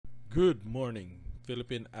Good morning,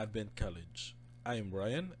 Philippine Advent College. I am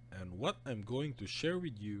Ryan, and what I'm going to share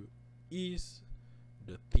with you is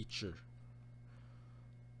the teacher,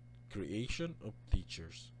 creation of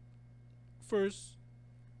teachers. First,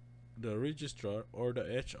 the registrar or the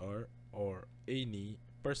HR or any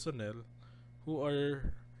personnel who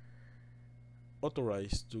are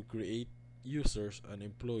authorized to create users and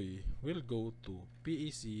employee will go to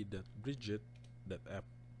pac.bridgette.app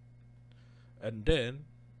and then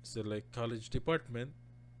select college department,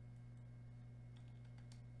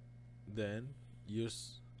 then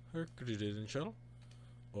use her credential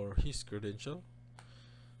or his credential.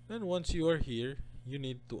 Then once you are here, you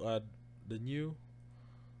need to add the new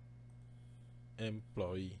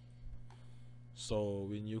employee. So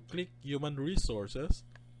when you click human resources,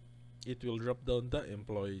 it will drop down the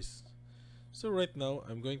employees. So right now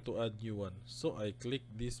I'm going to add new one. So I click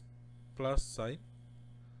this plus sign,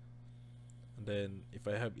 and then if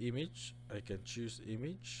I have image, I can choose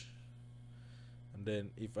image. And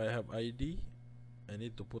then if I have ID, I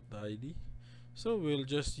need to put the ID. So we'll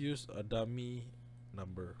just use a dummy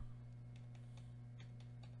number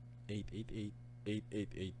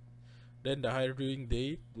 888. Then the hiring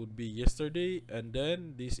date would be yesterday, and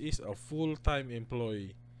then this is a full-time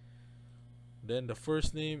employee. Then the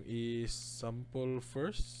first name is sample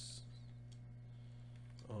first,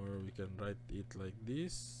 or we can write it like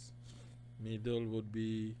this. Middle would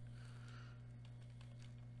be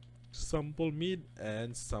sample mid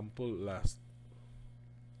and sample last.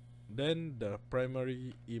 Then the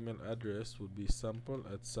primary email address would be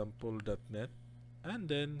sample@sample.net, and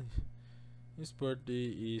then his birthday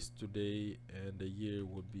is today and the year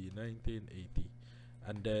would be 1980,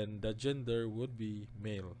 and then the gender would be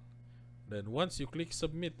male. Then once you click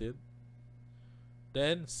submitted,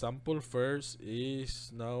 then sample first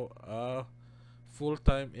is now a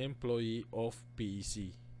full-time employee of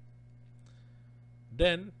PEC.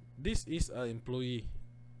 Then this is an employee,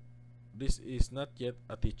 this is not yet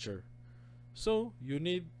a teacher, so you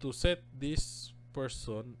need to set this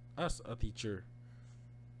person as a teacher.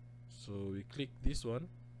 So we click this one,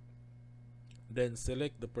 then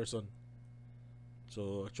select the person.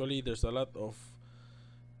 So actually there's a lot of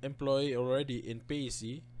employee already in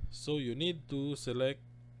PEC, so you need to select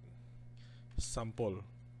sample,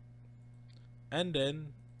 and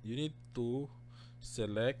then you need to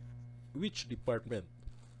select which department.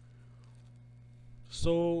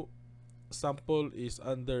 So sample is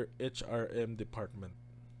under HRM department,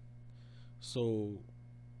 so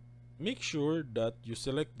make sure that you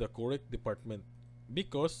select the correct department,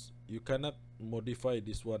 because you cannot modify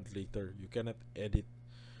this one later, you cannot edit.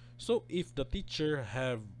 So if the teacher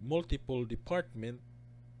have multiple department,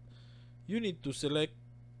 you need to select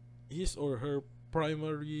his or her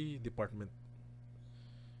primary department.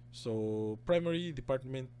 So primary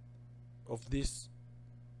department of this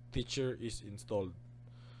teacher is installed,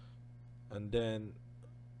 and then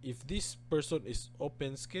if this person is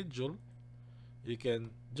open schedule, you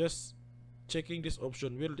can just checking this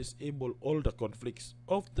option will disable all the conflicts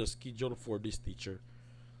of the schedule for this teacher.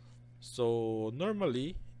 So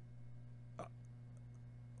normally,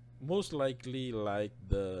 most likely like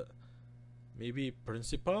the maybe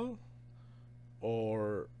principal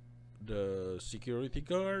or the security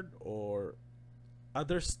guard or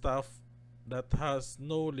other staff that has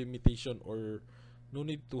no limitation or no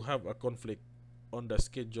need to have a conflict on the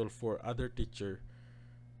schedule for other teacher,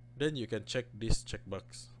 then you can check this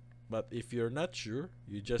checkbox. But if you're not sure,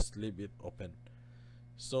 you just leave it open.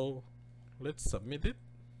 So let's submit it.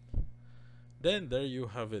 Then there you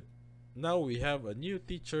have it. Now we have a new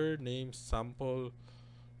teacher named sample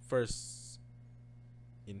first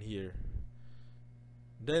in here.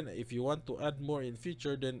 Then if you want to add more in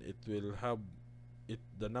future, then it will have it,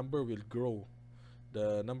 the number will grow,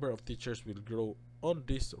 the number of teachers will grow on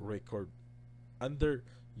this record under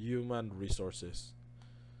human resources.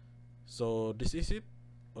 So this is it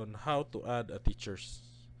on how to add a teachers.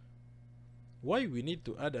 Why we need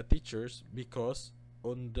to add a teachers? Because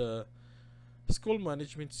on the school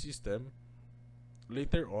management system,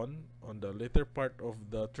 later on the later part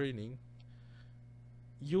of the training,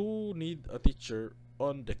 you need a teacher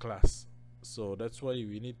on the class. So that's why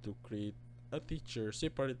we need to create a teacher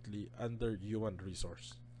separately under human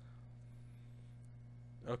resource.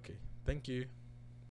 Okay, thank you.